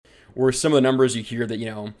where some of the numbers you hear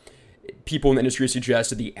that, people in the industry suggest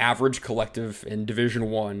that the average collective in Division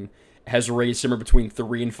One has raised somewhere between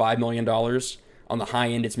 $3 and $5 million. On the high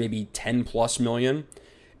end, it's maybe 10 plus million.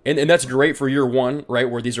 And that's great for year one, right,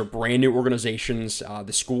 where these are brand new organizations.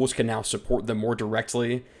 The schools can now support them more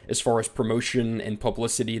directly as far as promotion and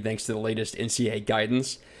publicity thanks to the latest NCAA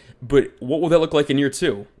guidance. But what will that look like in year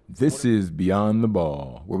two? This is Beyond the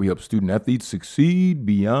Ball, where we help student athletes succeed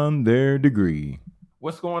beyond their degree.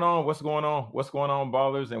 What's going on,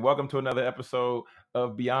 ballers? And welcome to another episode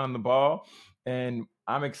of Beyond the Ball. And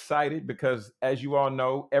I'm excited because, as you all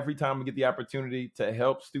know, every time we get the opportunity to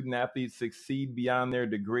help student athletes succeed beyond their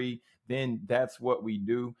degree, then that's what we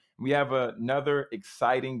do. We have another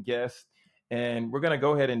exciting guest, and we're going to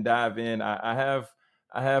go ahead and dive in. I have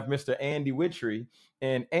Mr. Andy Wittry,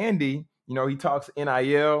 and Andy, he talks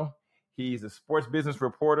NIL. He's a sports business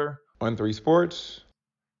reporter on 3 Sports.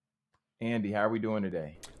 Andy, how are we doing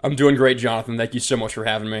today? I'm doing great, Jonathan. Thank you so much for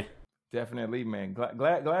having me. Definitely, man.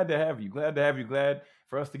 Glad to have you. Glad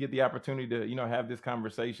for us to get the opportunity to, have this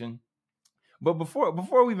conversation. But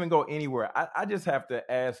before we even go anywhere, I just have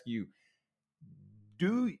to ask you,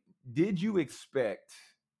 did you expect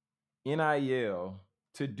NIL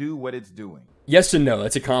to do what it's doing? Yes and no.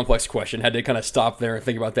 That's a complex question. Had to kind of stop there and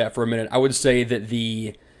think about that for a minute. I would say that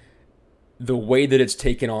the way that it's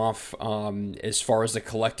taken off as far as the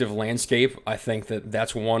collective landscape, I think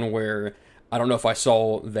that's one where I don't know if I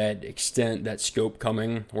saw that extent, that scope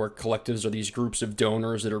coming, where collectives are these groups of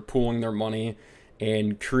donors that are pooling their money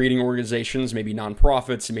and creating organizations, maybe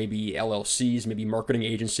nonprofits, maybe LLCs, maybe marketing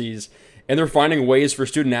agencies, and they're finding ways for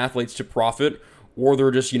student athletes to profit, or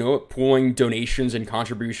they're just, pooling donations and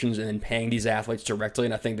contributions and then paying these athletes directly.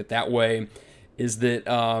 And I think that way is that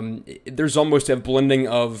there's almost a blending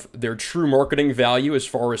of their true marketing value as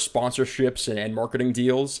far as sponsorships and marketing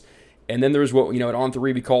deals. And then there's what, at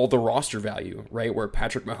On3 we call the roster value, right? Where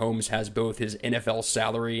Patrick Mahomes has both his NFL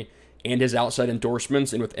salary and his outside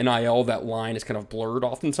endorsements. And with NIL, that line is kind of blurred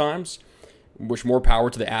oftentimes, which more power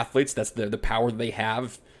to the athletes. That's the power that they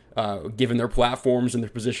have given their platforms and their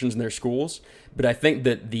positions in their schools. But I think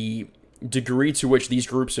that the degree to which these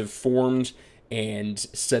groups have formed and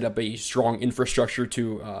set up a strong infrastructure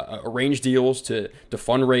to arrange deals, to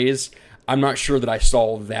fundraise, I'm not sure that I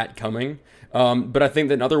saw that coming. But I think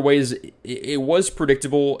that in other ways, it was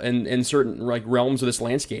predictable in certain realms of this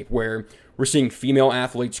landscape where we're seeing female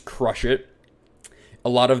athletes crush it. A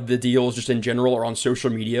lot of the deals just in general are on social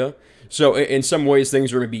media. So in some ways,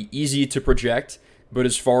 things are going to be easy to project. But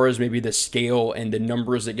as far as maybe the scale and the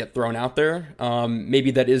numbers that get thrown out there,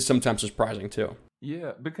 maybe that is sometimes surprising too.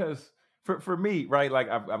 Yeah, because for me, right, like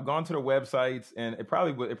I've gone to the websites, and it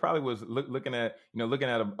probably was looking at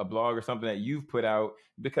a blog or something that you've put out,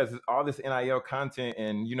 because all this NIL content,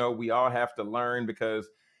 and we all have to learn, because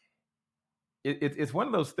it's one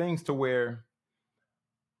of those things to where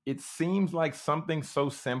it seems like something so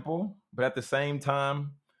simple, but at the same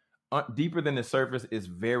time, deeper than the surface is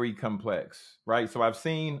very complex, right? So I've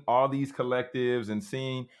seen all these collectives and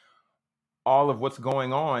seen all of what's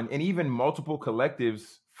going on, and even multiple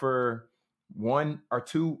collectives for 1 or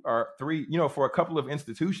 2 or 3, for a couple of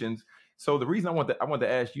institutions. So the reason I want to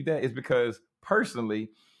ask you that is because personally,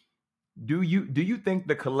 do you think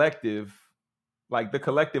the collective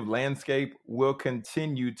landscape will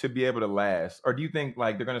continue to be able to last, or do you think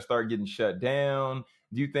they're going to start getting shut down?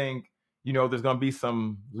 Do you think there's going to be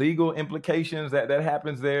some legal implications that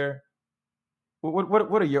happens there?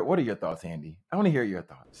 What are your thoughts, Andy? I want to hear your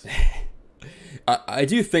thoughts. I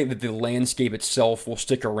do think that the landscape itself will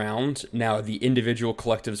stick around. Now, the individual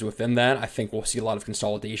collectives within that, I think we'll see a lot of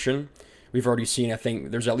consolidation. We've already seen, I think,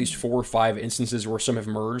 there's at least 4 or 5 instances where some have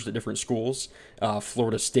merged at different schools.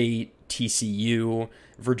 Florida State, TCU,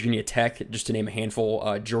 Virginia Tech, just to name a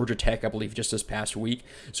handful. Georgia Tech, I believe, just this past week.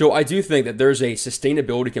 So I do think that there's a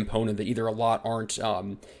sustainability component that either a lot aren't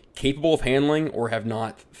capable of handling or have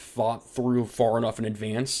not thought through far enough in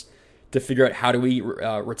advance to figure out how do we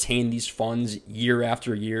retain these funds year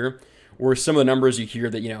after year, where some of the numbers you hear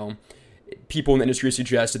that, people in the industry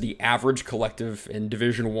suggest that the average collective in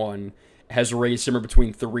Division One has raised somewhere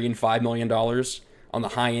between $3 and $5 million. On the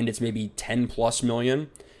high end, it's maybe 10 plus million.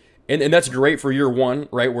 And that's great for year one,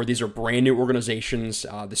 right, where these are brand new organizations.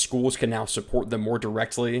 The schools can now support them more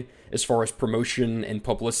directly as far as promotion and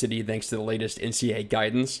publicity thanks to the latest NCAA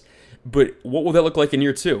guidance. But what will that look like in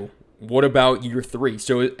year two? What about year 3?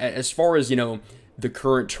 So as far as, the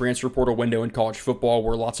current transfer portal window in college football,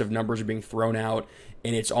 where lots of numbers are being thrown out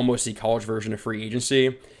and it's almost the college version of free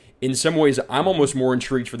agency, in some ways, I'm almost more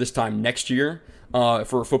intrigued for this time next year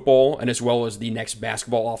for football, and as well as the next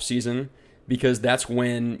basketball offseason, because that's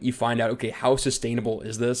when you find out, okay, how sustainable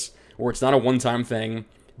is this? Or it's not a one-time thing.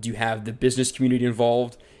 Do you have the business community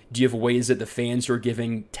involved? Do you have ways that the fans who are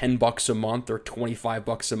giving $10 a month or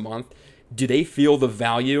 $25 a month, do they feel the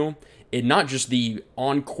value? And not just the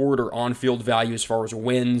on-court or on-field value as far as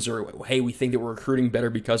wins or, hey, we think that we're recruiting better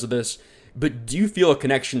because of this, but do you feel a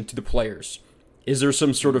connection to the players? Is there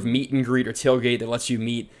some sort of meet and greet or tailgate that lets you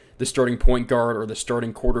meet the starting point guard or the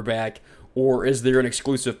starting quarterback? Or is there an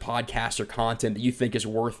exclusive podcast or content that you think is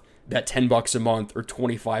worth that $10 a month or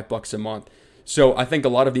 $25 a month? So I think a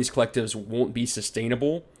lot of these collectives won't be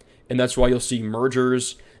sustainable, and that's why you'll see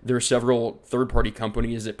mergers. There are several third-party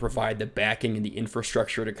companies that provide the backing and the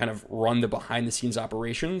infrastructure to kind of run the behind-the-scenes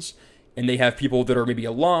operations, and they have people that are maybe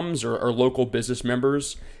alums or local business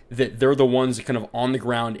members that they're the ones kind of on the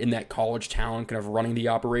ground in that college town, kind of running the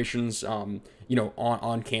operations, on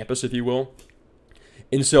campus, if you will.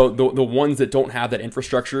 And so the ones that don't have that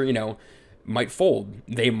infrastructure, might fold.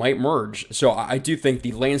 They might merge. So I do think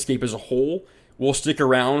the landscape as a whole will stick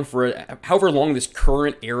around for however long this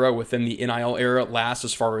current era within the NIL era lasts,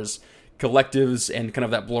 as far as collectives and kind of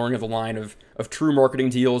that blurring of the line of true marketing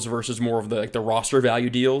deals versus more of the roster value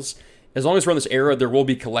deals. As long as we're in this era, there will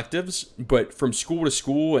be collectives, but from school to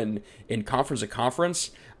school and in conference to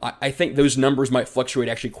conference, I think those numbers might fluctuate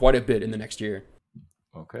actually quite a bit in the next year.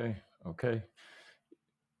 Okay.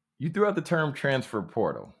 You threw out the term transfer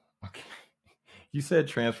portal. Okay. You said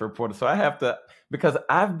transfer portal. So I have to, because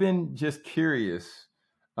I've been just curious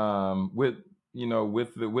with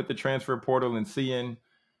the transfer portal and seeing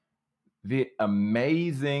the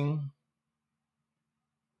amazing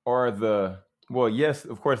yes,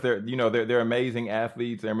 of course they're amazing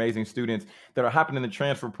athletes, they're amazing students that are hopping in the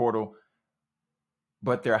transfer portal,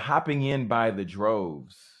 but they're hopping in by the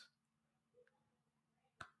droves.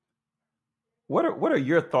 What are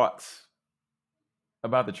your thoughts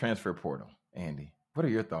about the transfer portal, Andy? What are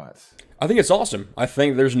your thoughts? I think it's awesome. I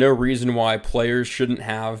think there's no reason why players shouldn't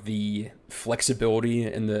have the flexibility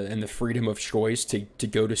and the freedom of choice to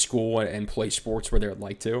go to school and play sports where they'd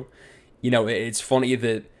like to. It's funny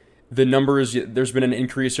that the numbers, there's been an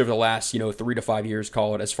increase over the last, 3 to 5 years,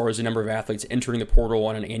 call it, as far as the number of athletes entering the portal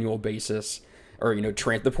on an annual basis. Or,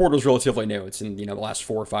 the portal is relatively new. It's in, the last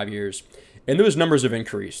 4 or 5 years. And those numbers have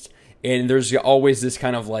increased. And there's always this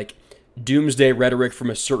kind of like doomsday rhetoric from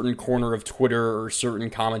a certain corner of Twitter or certain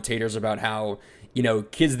commentators about how,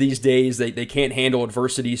 kids these days, they can't handle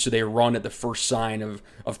adversity, so they run at the first sign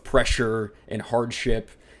of pressure and hardship.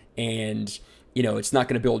 And, it's not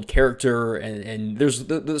going to build character. And there's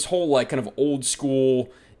this whole like kind of old school,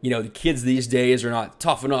 the kids these days are not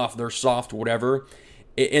tough enough, they're soft, whatever.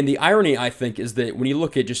 And the irony, I think, is that when you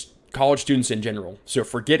look at just college students in general, so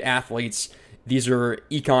forget athletes, these are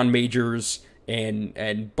econ majors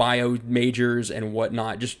and bio majors and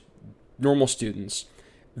whatnot, just normal students.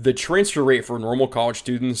 The transfer rate for normal college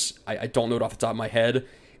students, I don't know it off the top of my head,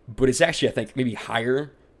 but it's actually, I think, maybe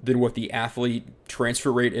higher than what the athlete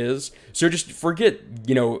transfer rate is. So just forget,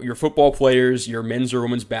 your football players, your men's or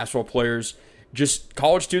women's basketball players, just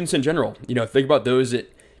college students in general. Think about those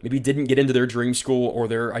that maybe didn't get into their dream school or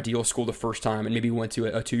their ideal school the first time and maybe went to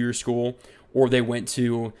a 2-year school, or they went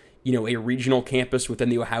to a regional campus within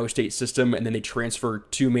the Ohio State system, and then they transfer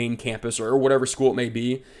to main campus or whatever school it may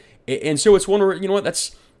be. And so it's one where,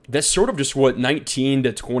 that's sort of just what 19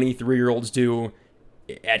 to 23-year-olds do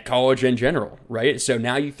at college in general, right? So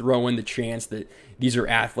now you throw in the chance that these are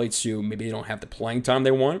athletes who maybe they don't have the playing time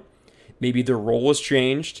they want. Maybe their role has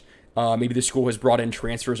changed. Maybe the school has brought in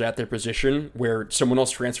transfers at their position where someone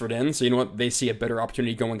else transferred in. So they see a better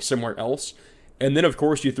opportunity going somewhere else. And then, of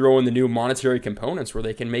course, you throw in the new monetary components where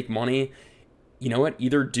they can make money,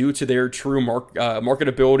 either due to their true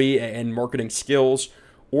marketability and marketing skills,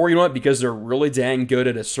 or, because they're really dang good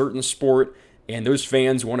at a certain sport and those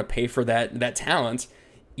fans want to pay for that talent.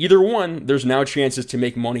 Either one, there's now chances to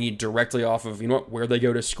make money directly off of, where they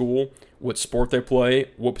go to school, what sport they play,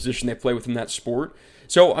 what position they play within that sport.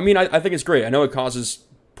 So, I think it's great. I know it causes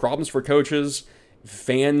problems for coaches.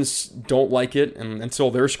 Fans don't like it until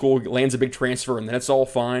their school lands a big transfer, and then it's all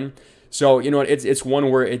fine. So, it's one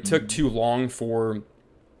where it took too long for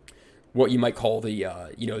what you might call the,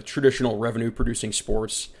 traditional revenue-producing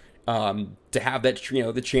sports to have that,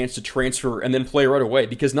 the chance to transfer and then play right away,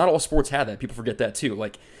 because not all sports have that. People forget that too.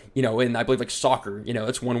 Like, and I believe like soccer,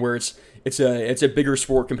 it's one where it's a bigger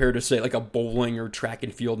sport compared to, say, like a bowling or track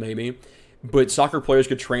and field maybe. But soccer players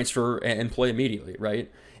could transfer and play immediately,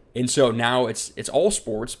 right? And so now it's all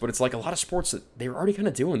sports, but it's like a lot of sports that they were already kind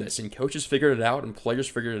of doing this, and coaches figured it out and players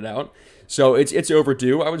figured it out. So it's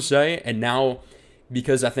overdue, I would say. And now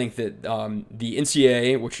because I think that the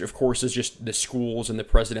NCAA, which of course is just the schools and the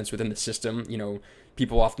presidents within the system,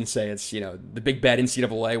 people often say it's the big bad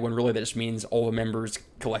NCAA, when really that just means all the members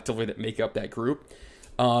collectively that make up that group.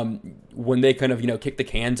 When they kind of kick the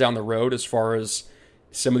can down the road as far as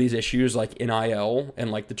some of these issues like NIL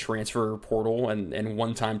and like the transfer portal and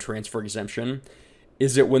one-time transfer exemption,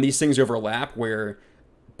 is that when these things overlap where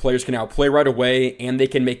players can now play right away and they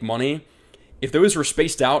can make money, if those were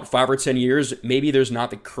spaced out 5 or 10 years, maybe there's not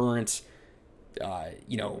the current,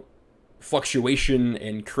 fluctuation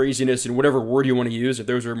and craziness and whatever word you want to use. If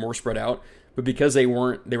those are more spread out, but because they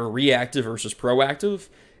were reactive versus proactive,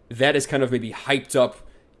 that has kind of maybe hyped up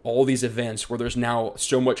all these events where there's now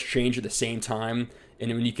so much change at the same time,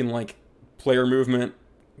 and when you can like player movement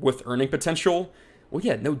with earning potential, well,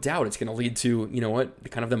 yeah, no doubt it's going to lead to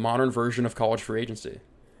kind of the modern version of college free agency.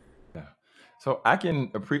 So I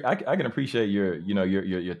can I can appreciate your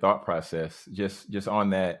your thought process just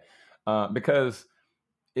on that, because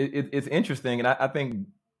it's interesting, and I think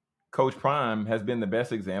Coach Prime has been the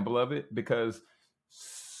best example of it, because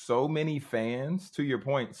so many fans, to your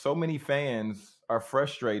point, so many fans are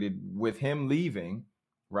frustrated with him leaving,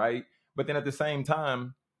 right? But then at the same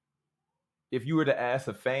time, if you were to ask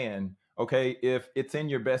a fan, okay, if it's in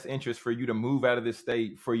your best interest for you to move out of this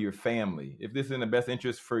state for your family, if this is in the best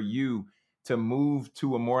interest for you to move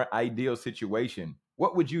to a more ideal situation,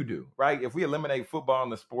 what would you do, right? If we eliminate football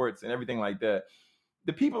and the sports and everything like that,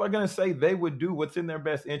 the people are going to say they would do what's in their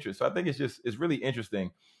best interest. So I think it's really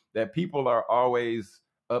interesting that people are always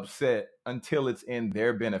upset until it's in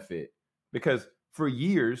their benefit, because for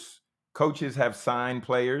years coaches have signed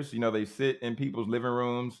players. They sit in people's living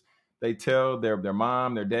rooms, they tell their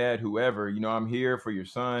mom, their dad, whoever, I'm here for your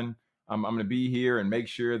son. I'm going to be here and make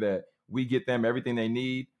sure that we get them everything they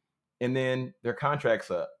need. And then their contract's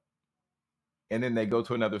up, and then they go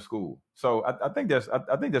to another school. So I think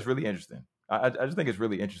that's really interesting. I just think it's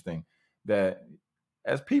really interesting that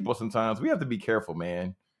as people, sometimes we have to be careful,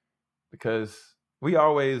 man, because we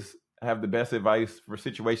always have the best advice for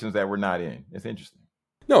situations that we're not in. It's interesting.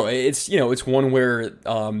 No, it's one where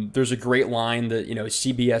there's a great line that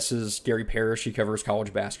CBS's Gary Parrish, he covers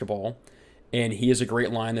college basketball, and he has a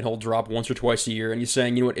great line that he'll drop once or twice a year, and he's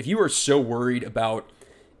saying, if you are so worried about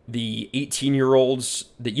the 18-year-olds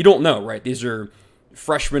that you don't know, right? These are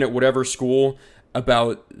freshmen at whatever school,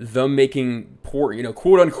 about them making poor,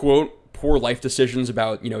 quote unquote, poor life decisions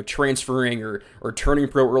about, transferring or turning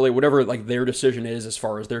pro early, whatever like their decision is as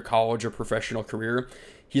far as their college or professional career.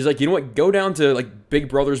 He's like, you know what? Go down to like Big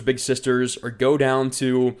Brothers Big Sisters, or go down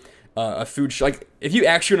to a food shop. Like, if you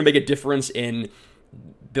actually want to make a difference in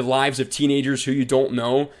the lives of teenagers who you don't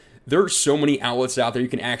know, there are so many outlets out there you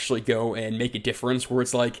can actually go and make a difference, where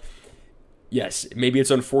it's like, yes, maybe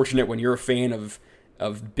it's unfortunate when you're a fan of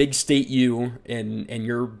big state U and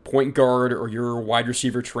your point guard or your wide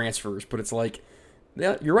receiver transfers, but it's like,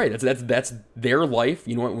 yeah, you're right. That's their life.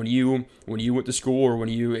 You know what? When you went to school, or when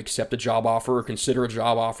you accept a job offer or consider a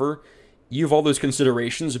job offer, you have all those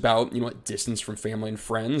considerations about distance from family and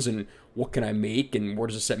friends, and what can I make, and where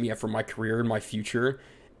does it set me up for my career and my future.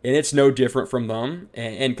 And it's no different from them.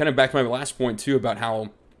 And kind of back to my last point too, about how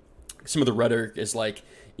some of the rhetoric is like,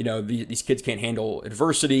 these kids can't handle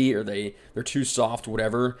adversity, or they're too soft,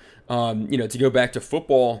 whatever. To go back to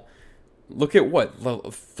football, look at what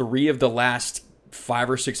 3 of the last 5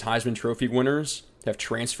 or 6 Heisman Trophy winners have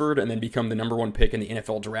transferred and then become the number 1 pick in the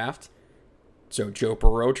NFL draft. So Joe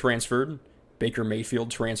Burrow transferred, Baker Mayfield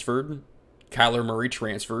transferred, Kyler Murray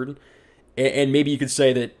transferred, and maybe you could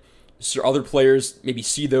say that other players maybe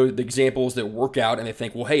see the examples that work out, and they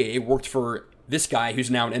think, well, hey, it worked for this guy who's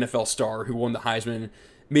now an NFL star who won the Heisman,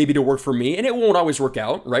 maybe to work for me. And it won't always work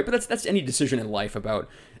out, right? But that's any decision in life about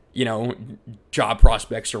job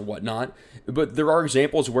prospects or whatnot. But there are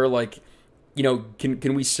examples where, like,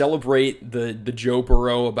 can we celebrate the Joe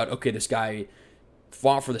Burrow about, okay, this guy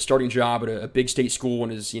fought for the starting job at a big state school in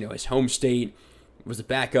his home state, was a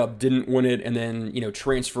backup, didn't win it, and then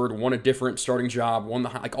transferred, won a different starting job, won the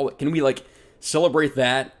like all. Can we like celebrate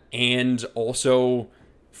that, and also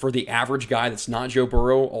for the average guy that's not Joe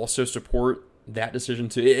Burrow also support that decision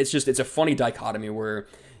too? It's a funny dichotomy where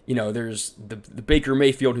there's the Baker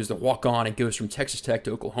Mayfield who's the walk on and goes from Texas Tech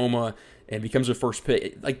to Oklahoma and becomes a first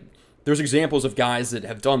pick. Like, there's examples of guys that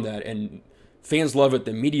have done that, and fans love it,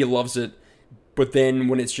 the media loves it. But then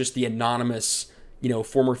when it's just the anonymous,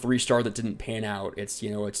 former 3-star that didn't pan out, it's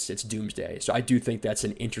doomsday. So I do think that's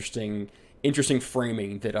an interesting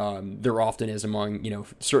framing that there often is among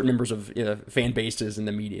certain members of fan bases in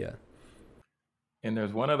the media. And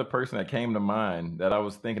there's one other person that came to mind that I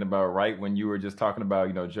was thinking about right when you were just talking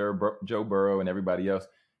about Joe Burrow and everybody else.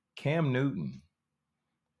 Cam Newton.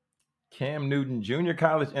 Cam Newton, junior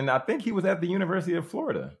college, and I think he was at the University of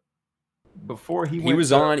Florida before he He went was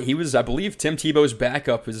to. on. He was, I believe, Tim Tebow's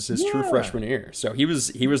backup was his true Yeah, freshman year. So he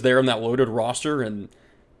was there on that loaded roster, and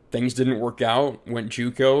things didn't work out. Went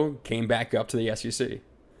JUCO, came back up to the SEC.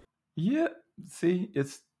 yeah. See, it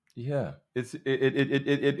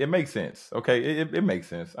makes sense. Okay, it makes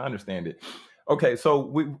sense. I understand it. Okay,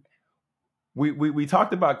 so we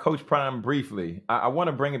talked about Coach Prime briefly. I want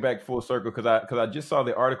to bring it back full circle because I just saw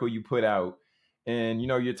the article you put out, and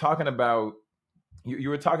you're talking about you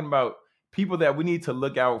were talking about people that we need to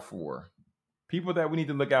look out for. People that we need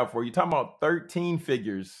to look out for. You're talking about 13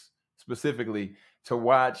 figures specifically to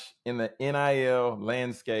watch in the NIL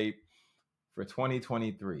landscape for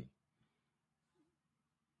 2023.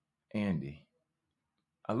 Andy,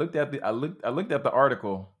 I looked at the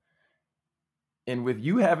article, and with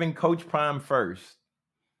you having Coach Prime first,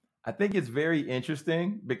 I think it's very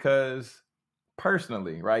interesting because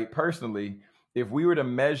personally, if we were to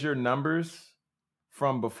measure numbers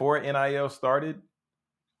from before NIL started,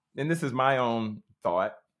 and this is my own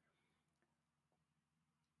thought,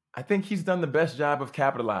 I think he's done the best job of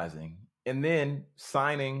capitalizing. And then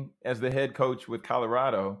signing as the head coach with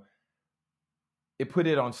Colorado, it put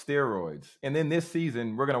it on steroids. And then this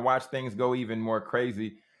season, we're going to watch things go even more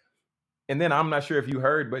crazy. And then I'm not sure if you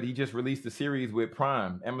heard, but he just released a series with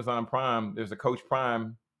Prime, Amazon Prime. There's a Coach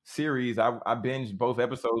Prime series. I binged both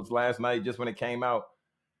episodes last night just when it came out.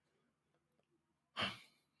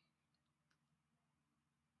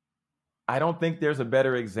 I don't think there's a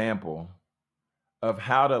better example of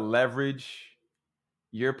how to leverage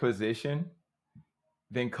your position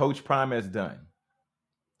than Coach Prime has done.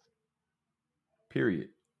 Period.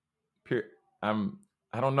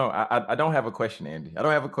 I don't know. I don't have a question, Andy. I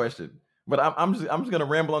don't have a question. But I'm just gonna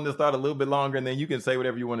ramble on this thought a little bit longer, and then you can say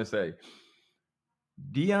whatever you want to say.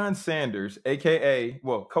 Deion Sanders,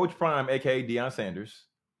 Coach Prime, aka Deion Sanders,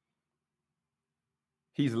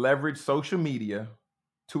 he's leveraged social media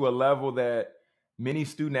to a level that many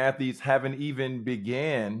student athletes haven't even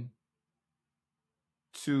began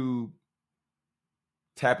to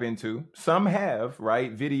tap into. Some have,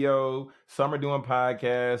 right? Video, some are doing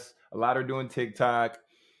podcasts, a lot are doing TikTok,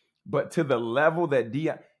 but to the level that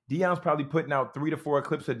Deion's probably putting out 3 to 4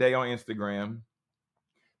 clips a day on Instagram.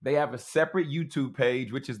 They have a separate YouTube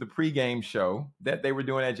page, which is the pregame show that they were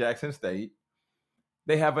doing at Jackson State.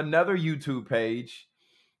 They have another YouTube page,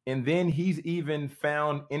 and then he's even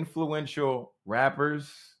found influential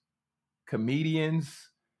rappers, comedians,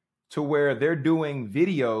 to where they're doing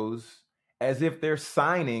videos as if they're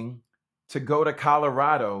signing to go to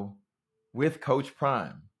Colorado with Coach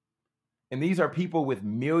Prime. And these are people with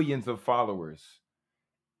millions of followers.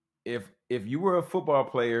 If you were a football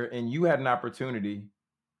player and you had an opportunity,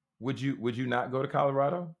 would you not go to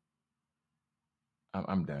Colorado?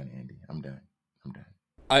 I'm done, Andy. I'm done.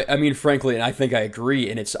 I mean, frankly, and I think I agree,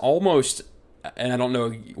 and it's almost, and I don't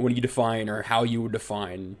know when you define or how you would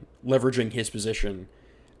define leveraging his position.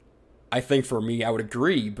 I think for me, I would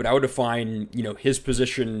agree, but I would define, his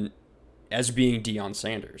position as being Deion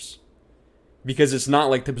Sanders. Because it's not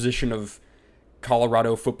like the position of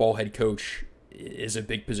Colorado football head coach is a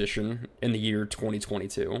big position in the year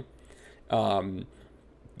 2022.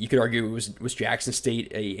 You could argue was Jackson State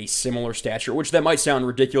a similar stature, which that might sound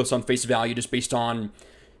ridiculous on face value just based on,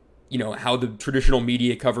 how the traditional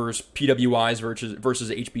media covers PWIs versus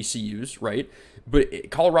HBCUs, right? But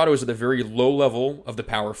Colorado is at the very low level of the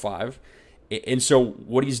Power Five. And so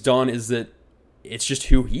what he's done is that it's just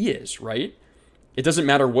who he is, right? It doesn't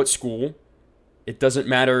matter what school. It doesn't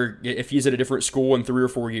matter if he's at a different school in 3 or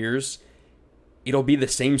 4 years. It'll be the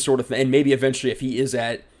same sort of thing. And maybe eventually if he is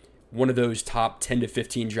at one of those top 10 to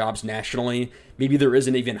 15 jobs nationally, maybe there is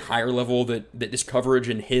an even higher level that this coverage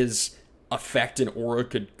and his effect and aura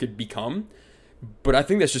could become. But I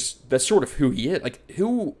think that's sort of who he is. Like,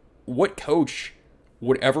 what coach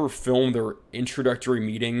would ever film their introductory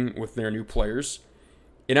meeting with their new players?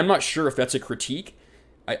 And I'm not sure if that's a critique.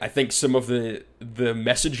 I think some of the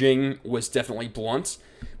messaging was definitely blunt,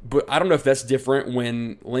 but I don't know if that's different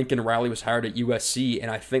when Lincoln Riley was hired at USC, and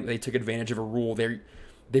I think they took advantage of a rule.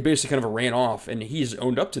 They basically kind of ran off, and he's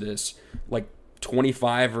owned up to this, like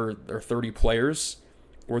 25 or 30 players,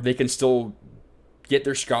 where they can still get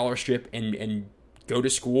their scholarship and go to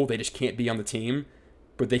school. They just can't be on the team,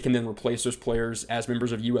 but they can then replace those players as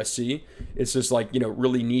members of USC. It's just like,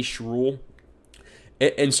 really niche rule.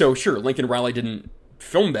 And so, sure, Lincoln Riley didn't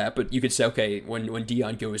film that, but you could say, okay, when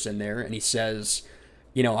Deion goes in there and he says,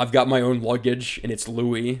 I've got my own luggage and it's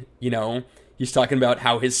Louis, he's talking about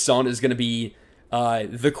how his son is going to be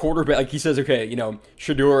the quarterback. Like he says, okay,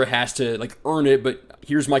 Shedeur has to earn it, but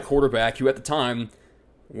here's my quarterback who at the time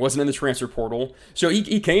wasn't in the transfer portal. So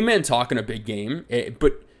he came in talking a big game,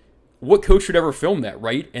 but what coach would ever film that,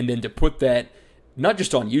 right? And then to put that not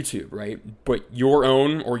just on YouTube, right, but your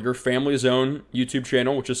own or your family's own YouTube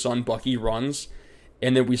channel, which his son Bucky runs.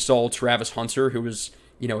 And then we saw Travis Hunter, who was,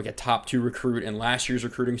 like a top 2 recruit in last year's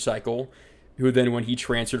recruiting cycle, who then when he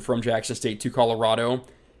transferred from Jackson State to Colorado,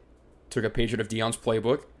 took a page out of Deion's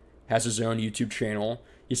playbook, has his own YouTube channel.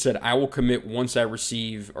 He said, I will commit once I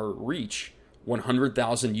receive or reach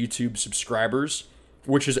 100,000 YouTube subscribers,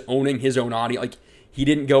 which is owning his own audience. Like, he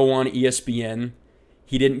didn't go on ESPN.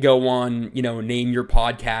 He didn't go on, name your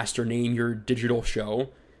podcast or name your digital show.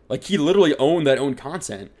 Like, he literally owned that own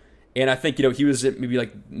content. And I think, he was at maybe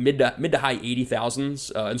like mid to high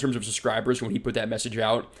 80,000s in terms of subscribers when he put that message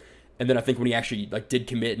out. And then I think when he actually did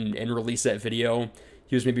commit and release that video,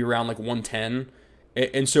 he was maybe around like 110.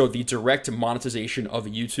 And so the direct monetization of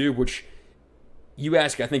YouTube, which you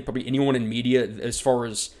ask, I think probably anyone in media as far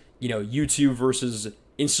as, YouTube versus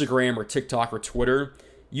Instagram or TikTok or Twitter,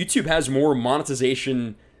 YouTube has more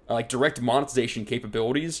monetization, like direct monetization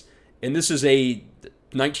capabilities. And this is a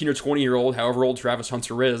 19 or 20-year-old, however old Travis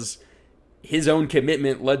Hunter is, his own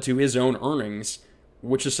commitment led to his own earnings,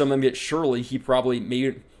 which is something that surely he probably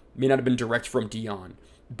may not have been direct from Deion.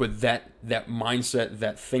 But that mindset,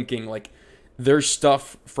 that thinking, like, there's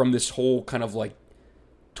stuff from this whole kind of like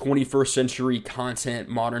 21st century content,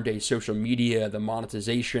 modern day social media, the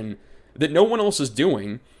monetization that no one else is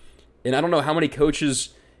doing. And I don't know how many coaches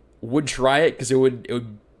would try it because it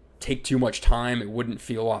would take too much time. It wouldn't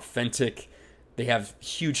feel authentic. They have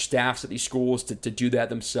huge staffs at these schools to do that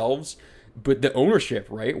themselves. But the ownership,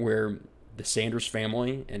 right, where the Sanders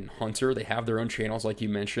family and Hunter, they have their own channels like you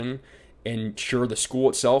mentioned. And sure, the school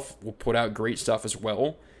itself will put out great stuff as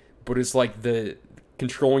well. But it's like the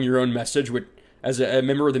controlling your own message, which as a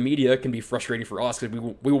member of the media can be frustrating for us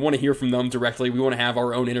because we want to hear from them directly. We want to have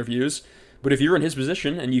our own interviews. But if you're in his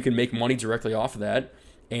position and you can make money directly off of that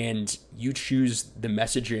and you choose the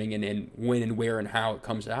messaging and when and where and how it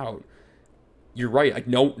comes out, you're right. Like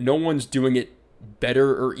no one's doing it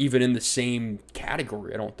better or even in the same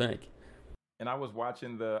category, I don't think. And I was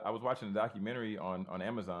watching the documentary on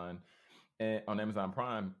Amazon and on Amazon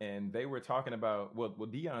Prime, and they were talking about what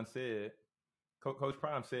Deion said. Coach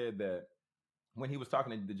Prime said that when he was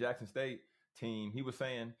talking to the Jackson State team, he was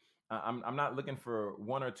saying, I'm not looking for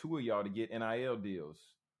one or two of y'all to get NIL deals.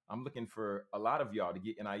 I'm looking for a lot of y'all to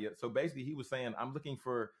get NIL. So basically he was saying, I'm looking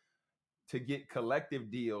to get collective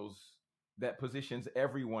deals that positions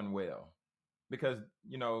everyone well. Because,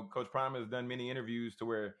 Coach Prime has done many interviews to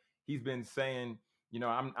where he's been saying,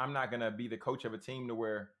 I'm not going to be the coach of a team to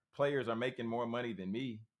where players are making more money than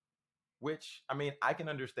me, which, I mean, I can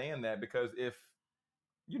understand that because if,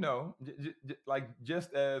 like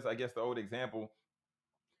just as I guess the old example,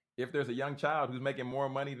 if there's a young child who's making more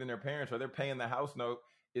money than their parents or they're paying the house note,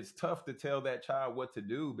 it's tough to tell that child what to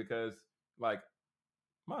do because like,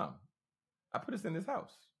 Mom, I put us in this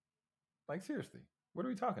house. Like, seriously, what are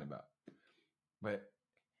we talking about? But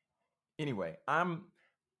anyway, I'm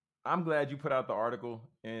glad you put out the article.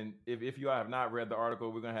 And if you all have not read the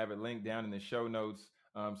article, we're going to have it linked down in the show notes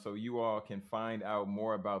so you all can find out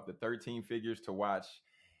more about the 13 figures to watch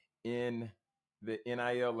in the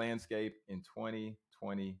NIL landscape in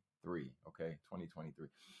 2023. Okay, 2023.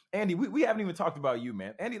 Andy, we haven't even talked about you,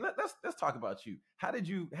 man. Andy, let's talk about you. How did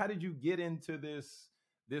you get into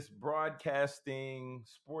this broadcasting,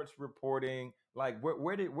 sports reporting? Like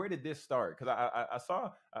where did this start? Because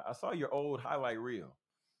I saw your old highlight reel.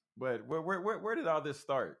 But where did all this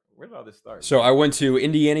start? Where did all this start? So I went to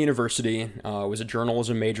Indiana University, was a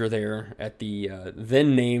journalism major there at the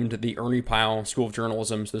then named the Ernie Pyle School of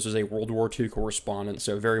Journalism. So this is a World War II correspondent,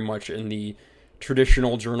 so very much in the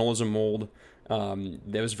traditional journalism mold.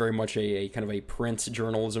 That was very much a kind of a print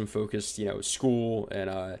journalism focused, school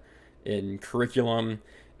and curriculum.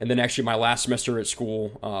 And then actually my last semester at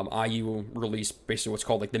school, IU released basically what's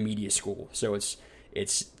called like the media school. So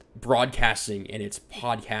it's broadcasting and it's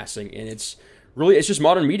podcasting and it's just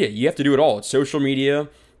modern media. You have to do it all. It's social media.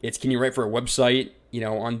 It's can you write for a website,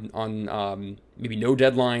 on maybe no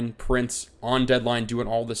deadline, print on deadline, doing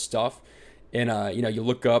all this stuff. And, you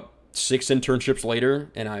look up 6 internships later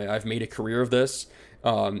and I've made a career of this.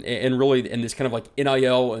 And really in this kind of like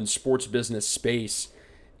NIL and sports business space,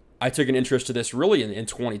 I took an interest to this really in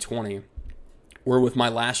 2020, where with my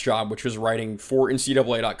last job, which was writing for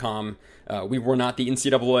NCAA.com, we were not the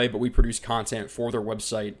NCAA, but we produced content for their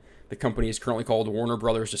website. The company is currently called Warner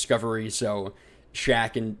Brothers Discovery, so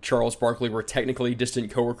Shaq and Charles Barkley were technically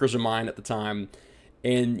distant coworkers of mine at the time.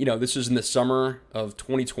 And, this was in the summer of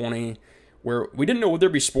 2020, where we didn't know would there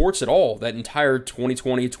be sports at all that entire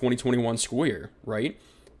 2020-2021 school year, right?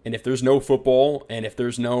 And if there's no football and if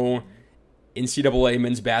there's no Mm-hmm. NCAA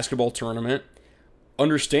men's basketball tournament,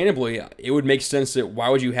 understandably, it would make sense that why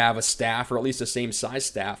would you have a staff or at least the same size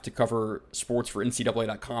staff to cover sports for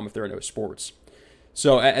NCAA.com if there are no sports?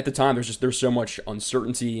 So at the time, there's so much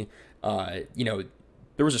uncertainty. There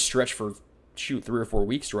was a stretch for 3 or 4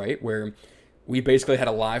 weeks, right, where we basically had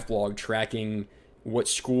a live blog tracking what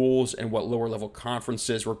schools and what lower level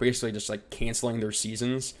conferences were basically just like canceling their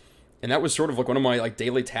seasons, and that was sort of like one of my like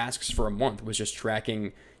daily tasks for a month was just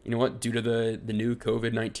tracking. You know what? Due to the new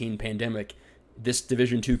COVID-19 pandemic, this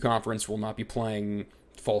Division II conference will not be playing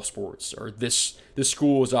fall sports, or this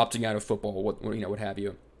school is opting out of football. What have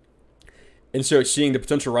you. And so seeing the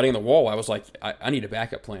potential writing on the wall, I was like, I need a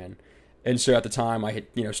backup plan. And so at the time, I had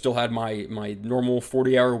still had my normal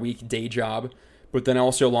 40-hour week day job, but then I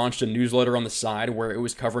also launched a newsletter on the side where it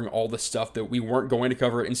was covering all the stuff that we weren't going to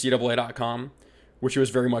cover at NCAA.com, which was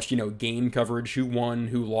very much game coverage, who won,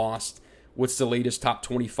 who lost, what's the latest top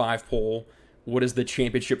 25 poll, what is the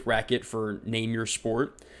championship bracket for name your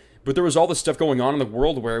sport. But there was all this stuff going on in the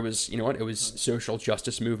world where it was it was social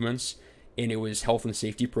justice movements, and it was health and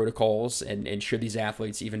safety protocols, and should these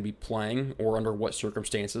athletes even be playing, or under what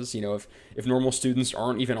circumstances. If normal students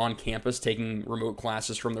aren't even on campus taking remote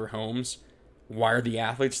classes from their homes, why are the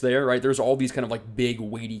athletes there, right? There's all these kind of like big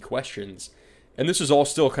weighty questions, and this is all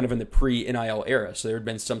still kind of in the pre-NIL era, so there had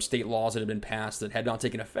been some state laws that had been passed that had not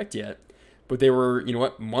taken effect yet, but they were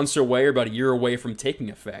months away or about a year away from taking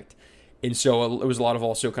effect. And so it was a lot of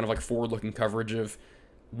also kind of like forward-looking coverage of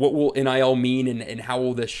what will NIL mean, and how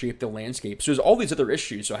will this shape the landscape. So there's all these other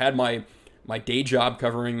issues. So I had my day job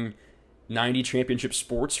covering 90 championship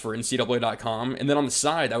sports for NCAA.com, and then on the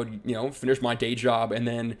side I would finish my day job and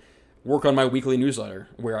then work on my weekly newsletter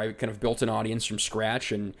where I kind of built an audience from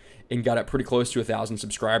scratch, and got up pretty close to 1,000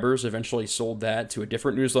 subscribers. Eventually sold that to a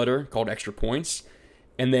different newsletter called Extra Points,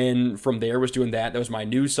 and then from there was doing that. That was my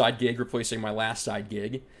new side gig replacing my last side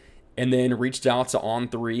gig, and then reached out to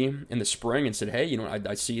On3 in the spring and said, hey,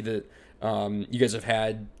 I see that you guys have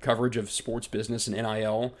had coverage of sports business and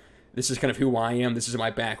NIL. This is kind of who I am. This is my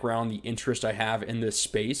background, the interest I have in this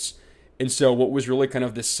space. And so what was really kind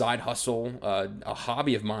of this side hustle, a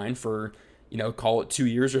hobby of mine for, call it 2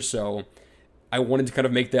 years or so, I wanted to kind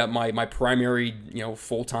of make that my primary,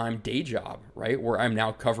 full-time day job, right? Where I'm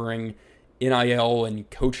now covering NIL and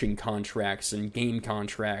coaching contracts and game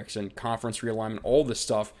contracts and conference realignment, all this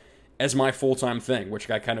stuff as my full-time thing, which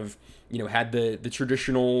I kind of, had the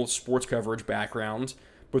traditional sports coverage background,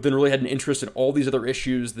 but then really had an interest in all these other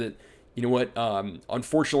issues that,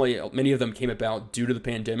 unfortunately, many of them came about due to the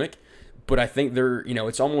pandemic. But I think they're,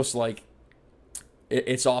 it's almost like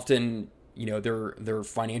it's often, their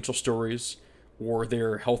financial stories or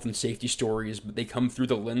their health and safety stories, but they come through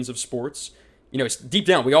the lens of sports. It's deep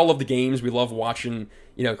down, we all love the games. We love watching,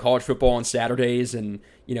 college football on Saturdays, and,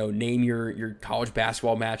 name your college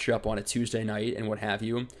basketball matchup on a Tuesday night and what have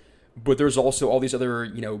you. But there's also all these other,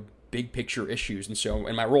 big picture issues. And so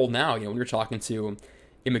in my role now, when you're talking to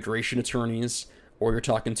immigration attorneys or you're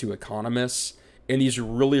talking to economists and these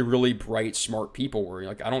really, really bright, smart people where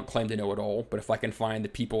I don't claim to know it all, but if I can find the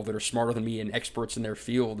people that are smarter than me and experts in their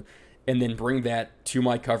field and then bring that to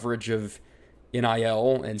my coverage of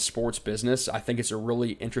NIL and sports business, I think it's a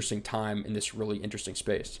really interesting time in this really interesting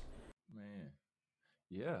space. Man,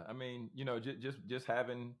 yeah. I mean, just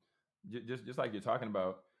having, just like you're talking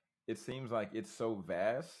about, it seems like it's so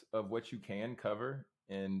vast of what you can cover,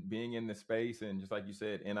 and being in the space, and just like you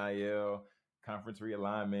said, NIL, conference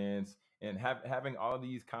realignments, and having all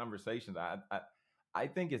these conversations. I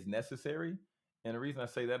think it's necessary, and the reason I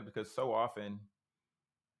say that is because so often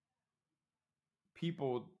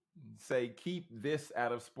people say keep this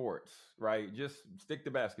out of sports, right? Just stick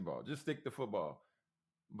to basketball, just stick to football.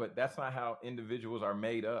 But that's not how individuals are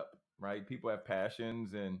made up, right? People have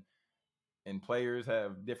passions, and players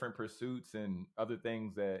have different pursuits and other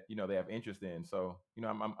things that they have interest in. So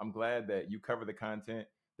I'm glad that you cover the content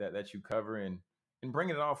that you cover, and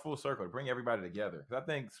bringing it all full circle to bring everybody together. Because I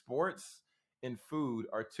think sports and food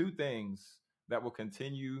are two things that will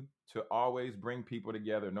continue to always bring people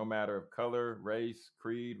together, no matter of color, race,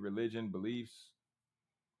 creed, religion, beliefs.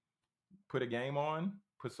 Put a game on,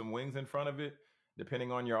 put some wings in front of it,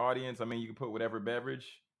 depending on your audience. I mean, you can put whatever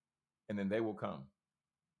beverage, and then they will come.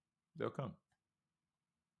 They'll come.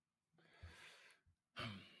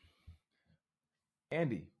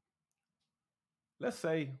 Andy, let's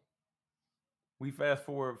say we fast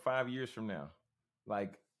forward 5 years from now.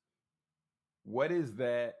 Like, what is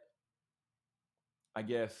that, I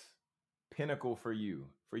guess, pinnacle for you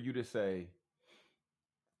to say,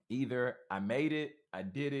 either I made it, I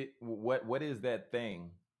did it. What is that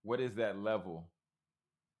thing? What is that level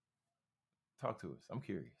Talk to us. I'm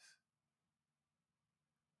curious.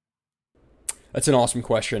 That's an awesome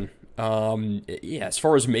question. Yeah, as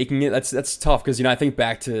far as making it, that's tough because I think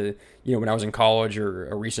back to when I was in college or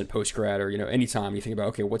a recent post grad or anytime you think about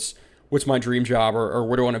okay what's my dream job or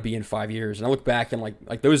where do I want to be in 5 years, and I look back and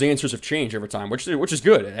like those answers have changed over time, which is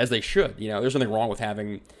good as they should. There's nothing wrong with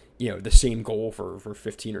having the same goal for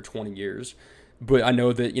 15 or 20 years, but I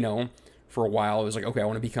know that for a while it was like okay I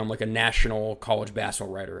want to become like a national college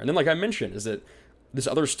basketball writer, and then like I mentioned is that this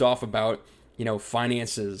other stuff about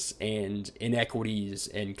finances and inequities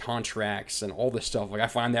and contracts and all this stuff. Like I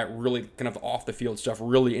find that really kind of off the field stuff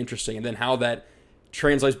really interesting. And then how that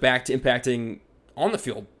translates back to impacting on the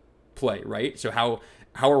field play, right? So how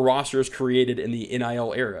a roster is created in the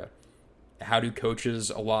NIL era. How do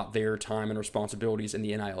coaches allot their time and responsibilities in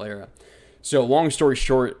the NIL era? So long story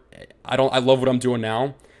short, I love what I'm doing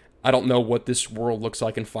now. I don't know what this world looks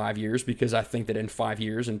like in 5 years because I think that in 5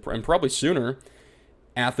 years and probably sooner,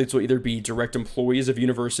 athletes will either be direct employees of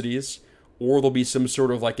universities or there'll be some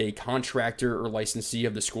sort of like a contractor or licensee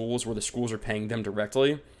of the schools where the schools are paying them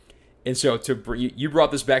directly. And so you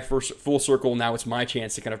brought this back first full circle. Now it's my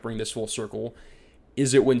chance to kind of bring this full circle.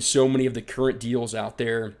 Is it when so many of the current deals out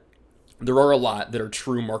there are a lot that are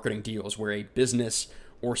true marketing deals where a business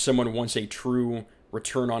or someone wants a true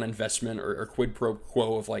return on investment or quid pro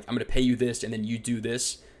quo of like, I'm going to pay you this and then you do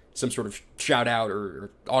this, some sort of shout out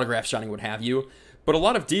or autograph signing, what have you. But a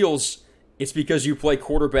lot of deals, it's because you play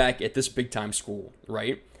quarterback at this big-time school,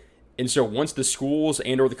 right? And so once the schools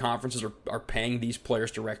and or the conferences are paying these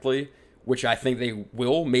players directly, which I think they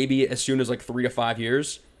will, maybe as soon as like 3 to 5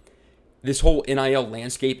 years, this whole NIL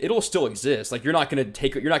landscape, it'll still exist. Like you're not going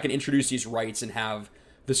to introduce these rights and have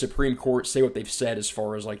the Supreme Court say what they've said as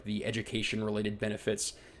far as like the education-related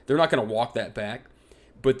benefits. They're not going to walk that back.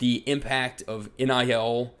 But the impact of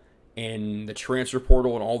NIL and the transfer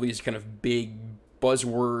portal and all these kind of big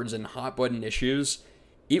buzzwords and hot button issues,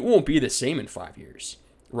 it won't be the same in 5 years,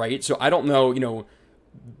 right? So I don't know,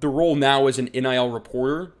 the role now as an NIL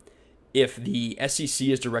reporter, if the SEC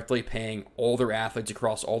is directly paying all their athletes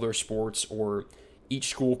across all their sports, or each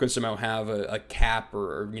school can somehow have a cap,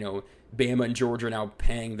 or Bama and Georgia are now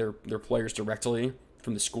paying their players directly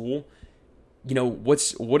from the school,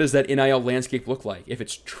 what does that NIL landscape look like? If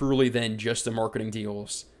it's truly then just the marketing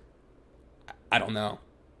deals, I don't know.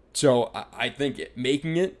 So I think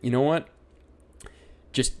making it, you know what?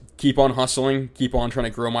 Just keep on hustling, keep on trying to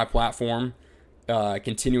grow my platform,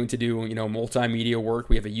 continuing to do, multimedia work.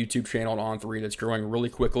 We have a YouTube channel on On3 that's growing really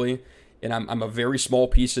quickly, and I'm a very small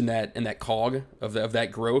piece in that cog of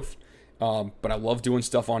that growth. But I love doing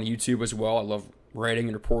stuff on YouTube as well. I love writing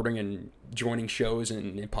and reporting and joining shows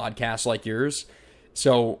and podcasts like yours.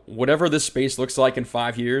 So whatever this space looks like in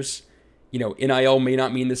 5 years, NIL may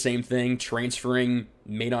not mean the same thing. Transferring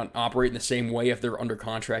may not operate in the same way if they're under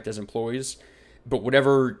contract as employees. But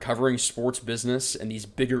whatever covering sports business and these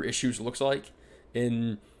bigger issues looks like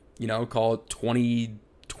in, call it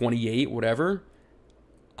 2028, whatever,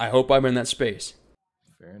 I hope I'm in that space.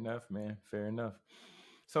 Fair enough, man. Fair enough.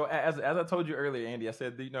 So as I told you earlier, Andy, I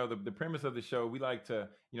said, the premise of the show, we like to,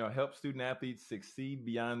 help student athletes succeed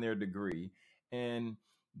beyond their degree. And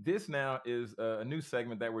this now is a new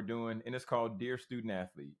segment that we're doing, and it's called Dear Student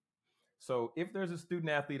Athlete. So if there's a student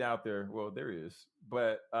athlete out there, well, there is,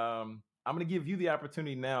 but I'm going to give you the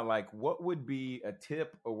opportunity now. Like, what would be a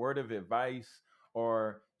tip, a word of advice,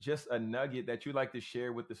 or just a nugget that you'd like to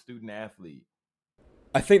share with the student athlete?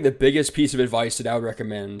 I think the biggest piece of advice that I would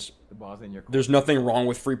recommend, The ball's in your court. there's nothing wrong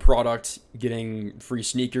with free product, getting free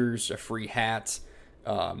sneakers, a free hat.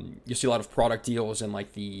 You see a lot of product deals in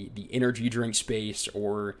like the energy drink space,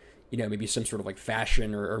 or maybe some sort of like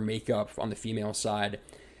fashion or makeup on the female side.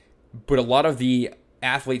 But a lot of the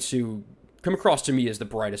athletes who come across to me as the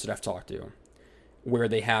brightest that I've talked to, where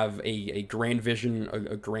they have a grand vision,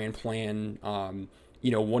 a grand plan.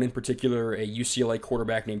 One in particular, a UCLA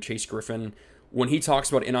quarterback named Chase Griffin. When he talks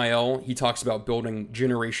about NIL, he talks about building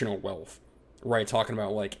generational wealth, right? Talking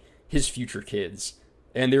about like his future kids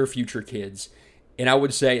and their future kids. And I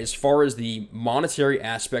would say, as far as the monetary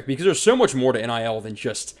aspect, because there's so much more to NIL than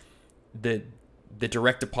just the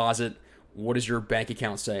direct deposit. What does your bank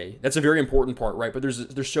account say? That's a very important part, right? But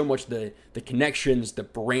there's so much the connections, the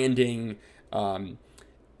branding,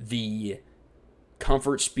 the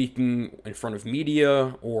comfort speaking in front of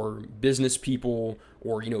media or business people,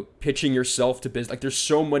 or pitching yourself to business. Like, there's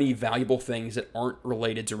so many valuable things that aren't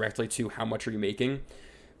related directly to how much are you making.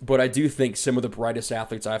 But I do think some of the brightest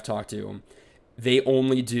athletes I've talked to, they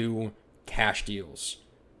only do cash deals.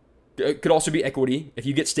 It could also be equity. If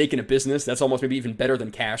you get stake in a business, that's almost maybe even better than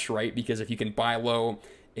cash, right? Because if you can buy low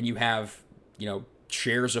and you have,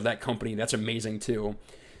 shares of that company, that's amazing too.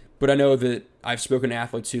 But I know that I've spoken to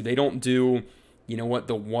athletes who they don't do, you know what,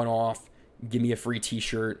 the one-off, give me a free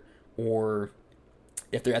t-shirt, or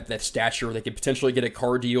if they're at that stature, they could potentially get a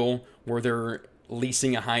car deal where they're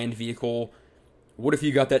leasing a high-end vehicle. What if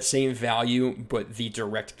you got that same value, but the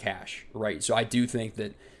direct cash, right? So I do think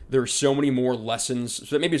that there are so many more lessons.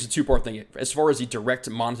 So maybe it's a two-part thing. As far as the direct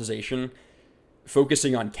monetization,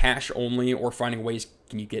 focusing on cash only or finding ways,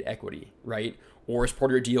 can you get equity, right? Or as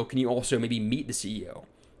part of your deal, can you also maybe meet the CEO?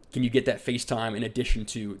 Can you get that FaceTime in addition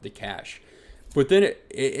to the cash? But then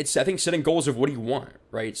it's, I think, setting goals of what do you want,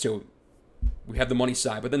 right? So we have the money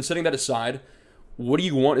side, but then setting that aside, what do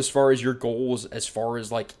you want as far as your goals, as far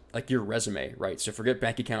as like your resume, right? So forget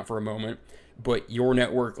bank account for a moment, but your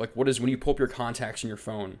network, like what is, when you pull up your contacts in your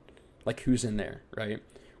phone, like who's in there, right?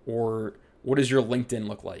 Or what does your LinkedIn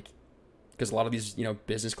look like? Because a lot of these, you know,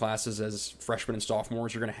 business classes as freshmen and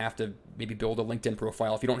sophomores, you're going to have to maybe build a LinkedIn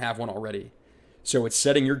profile if you don't have one already. So it's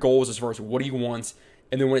setting your goals as far as what do you want,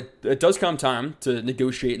 and then when it does come time to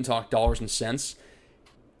negotiate and talk dollars and cents,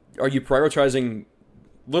 are you prioritizing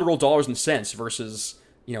literal dollars and cents versus,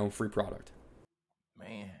 you know, free product?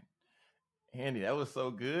 Man, Andy, that was so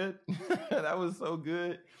good. That was so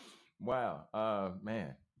good. Wow.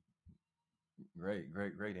 Man. Great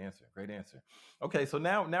answer. Great answer. Okay, so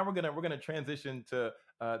now we're gonna transition to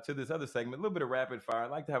this other segment, a little bit of rapid fire. I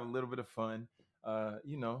like to have a little bit of fun.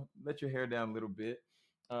 Let your hair down a little bit.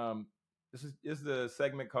 This is the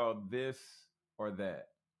segment called This or That,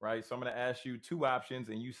 right? So I'm gonna ask you two options,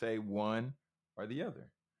 and you say one or the other.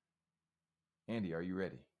 Andy, are you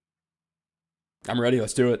ready? I'm ready.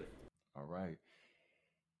 Let's do it. All right.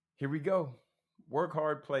 Here we go. Work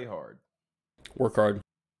hard, play hard. Work hard.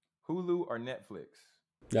 Hulu or Netflix?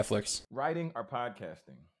 Netflix. Writing or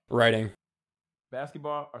podcasting? Writing.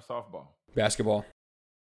 Basketball or softball? Basketball.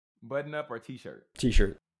 Button up or t-shirt?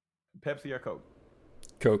 T-shirt. Pepsi or Coke?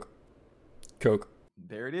 Coke. Coke.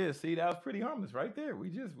 There it is. See, that was pretty harmless right there. We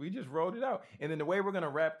just rolled it out. And then the way we're gonna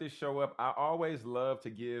wrap this show up, I always love to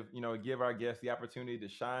give our guests the opportunity to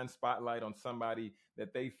shine spotlight on somebody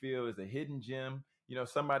that they feel is a hidden gem. You know,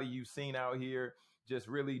 somebody you've seen out here just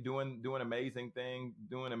really doing amazing thing,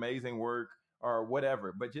 doing amazing work or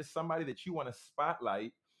whatever. But just somebody that you want to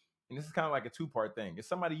spotlight. And this is kind of like a two-part thing. It's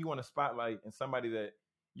somebody you want to spotlight and somebody that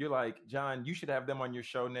you're like, John, you should have them on your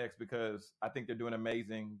show next because I think they're doing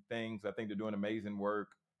amazing things. I think they're doing amazing work.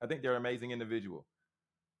 I think they're an amazing individual.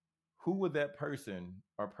 Who would that person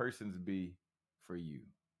or persons be for you?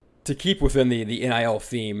 To keep within the NIL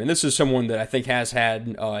theme, and this is someone that I think has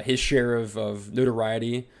had his share of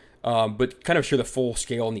notoriety, but kind of show the full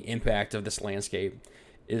scale and the impact of this landscape,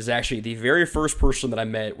 is actually the very first person that I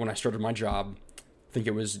met when I started my job. I think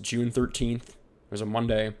it was June 13th. It was a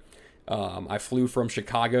Monday. I flew from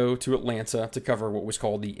Chicago to Atlanta to cover what was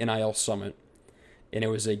called the NIL Summit. And it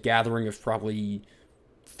was a gathering of probably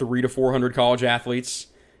 300 to 400 college athletes.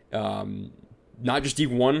 Not just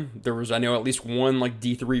D1. There was, I know, at least one like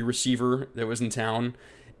D3 receiver that was in town.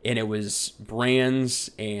 And it was brands,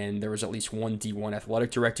 and there was at least one D1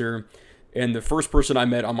 athletic director. And the first person I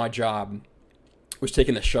met on my job was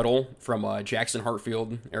taking the shuttle from Jackson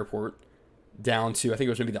Hartfield Airport down to, I think it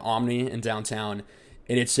was maybe the Omni in downtown.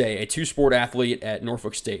 And it's a two-sport athlete at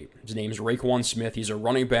Norfolk State. His name is Raekwon Smith. He's a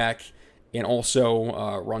running back and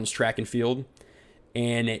also runs track and field.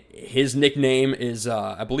 And his nickname is,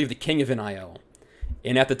 I believe, the King of NIL.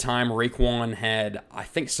 And at the time, Raekwon had, I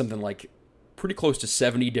think, something like pretty close to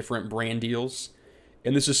 70 different brand deals.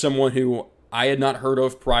 And this is someone who I had not heard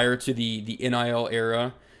of prior to the NIL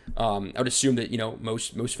era. I would assume that, you know,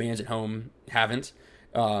 most fans at home haven't.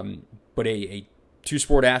 But a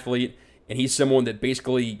two-sport athlete, and he's someone that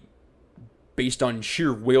basically, based on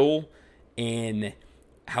sheer will and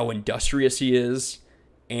how industrious he is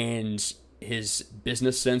and his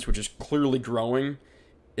business sense, which is clearly growing,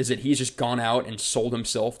 is that he's just gone out and sold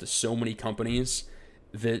himself to so many companies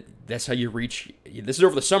that's how you reach. This is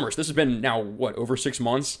over the summer, so this has been now, over 6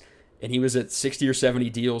 months, and he was at 60 or 70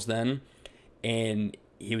 deals then, and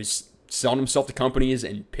he was selling himself to companies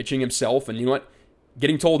and pitching himself, and you know what?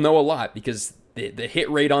 Getting told no a lot, because the hit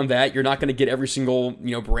rate on that, you're not going to get every single,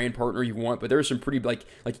 you know, brand partner you want, but there are some pretty, like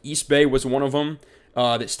East Bay was one of them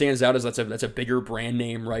that stands out as that's a bigger brand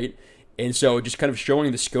name, right? And so just kind of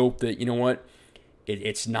showing the scope that, you know what,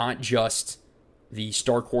 it's not just the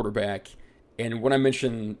star quarterback. And when I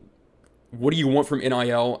mentioned, what do you want from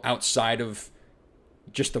NIL outside of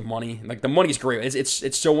just the money? Like, the money's great.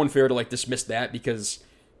 It's so unfair to like dismiss that, because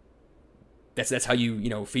that's how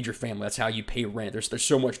you feed your family. That's how you pay rent. There's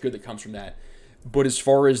so much good that comes from that. But as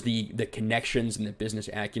far as the connections and the business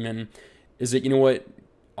acumen, is that, you know what,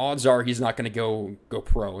 odds are he's not going to go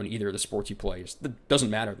pro in either of the sports he plays. That doesn't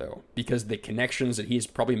matter though, because the connections that he's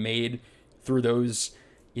probably made through those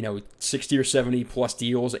 60 or 70 plus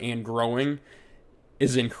deals and growing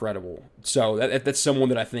is incredible. So that's someone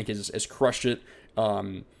that I think has crushed it. I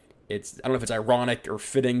don't know if it's ironic or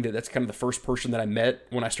fitting that that's kind of the first person that I met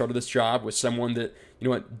when I started this job, was someone that,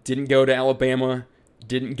 didn't go to Alabama,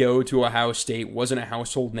 didn't go to Ohio State, wasn't a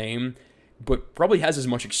household name, but probably has as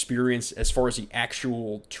much experience as far as the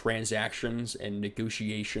actual transactions and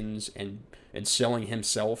negotiations and selling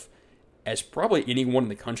himself as probably anyone in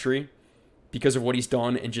the country, because of what he's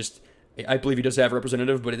done. And just, I believe he does have a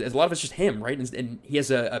representative, but a lot of it's just him, right? And he has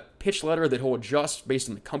a pitch letter that he'll adjust based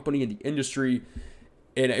on the company and the industry.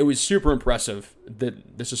 And it was super impressive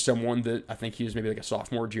that this is someone that I think he was maybe like a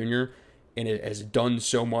sophomore, junior, and it has done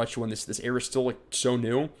so much when this era is still like so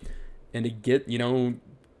new. And to get,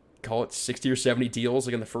 call it 60 or 70 deals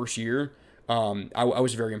like in the first year, I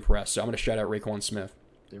was very impressed. So I'm going to shout out Raekwon Smith.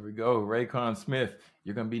 There we go. Raekwon Smith.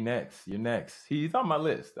 You're going to be next. You're next. He's on my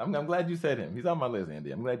list. I'm glad you said him. He's on my list,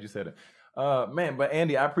 Andy. I'm glad you said it. Man, but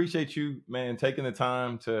Andy, I appreciate you, man, taking the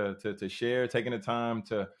time to share, taking the time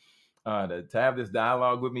to have this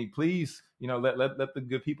dialogue with me. Please, let the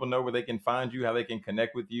good people know where they can find you, how they can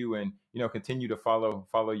connect with you, and, continue to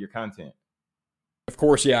follow your content. Of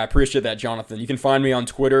course, yeah, I appreciate that, Jonathan. You can find me on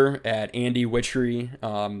Twitter at Andy Wittry.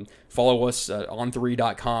 Follow us at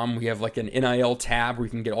on3.com. We have like an NIL tab where you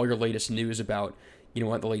can get all your latest news about, the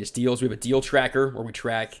latest deals. We have a deal tracker where we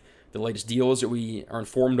track the latest deals that we are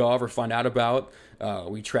informed of or find out about.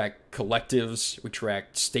 We track collectives. We track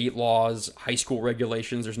state laws, high school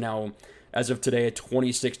regulations. There's now, as of today,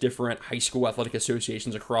 26 different high school athletic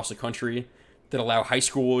associations across the country that allow high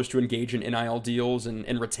schoolers to engage in NIL deals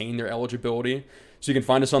and retain their eligibility. So you can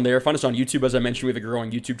find us on there. Find us on YouTube. As I mentioned, we have a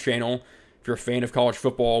growing YouTube channel. If you're a fan of college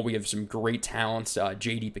football, we have some great talents.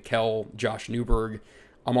 J.D. Pickell, Josh Newberg.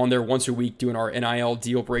 I'm on there once a week doing our NIL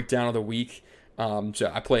deal breakdown of the week.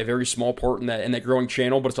 So I play a very small part in that growing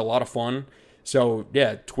channel, but it's a lot of fun. So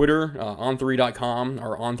yeah, Twitter, on3.com,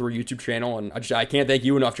 our On3 YouTube channel. And I can't thank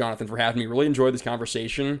you enough, Jonathan, for having me. Really enjoyed this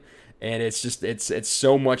conversation. And it's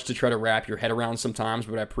so much to try to wrap your head around sometimes,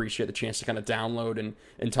 but I appreciate the chance to kind of download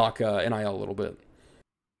and talk NIL a little bit.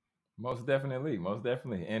 Most definitely.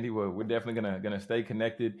 Andy, we're definitely gonna stay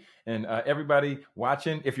connected. And everybody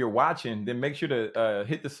watching, if you're watching, then make sure to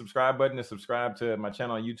hit the subscribe button to subscribe to my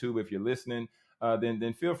channel on YouTube. If you're listening,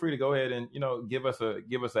 then feel free to go ahead and give us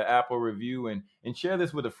an Apple review and share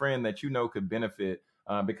this with a friend that could benefit.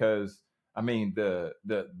 Because I mean the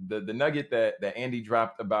nugget that Andy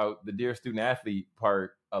dropped about the Dear Student Athlete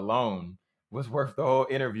part alone was worth the whole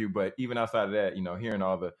interview. But even outside of that, hearing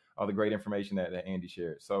all the great information that Andy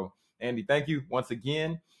shared. So Andy, thank you once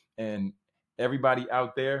again. And everybody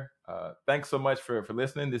out there, thanks so much for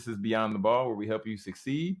listening. This is Beyond the Ball, where we help you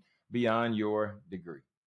succeed beyond your degree.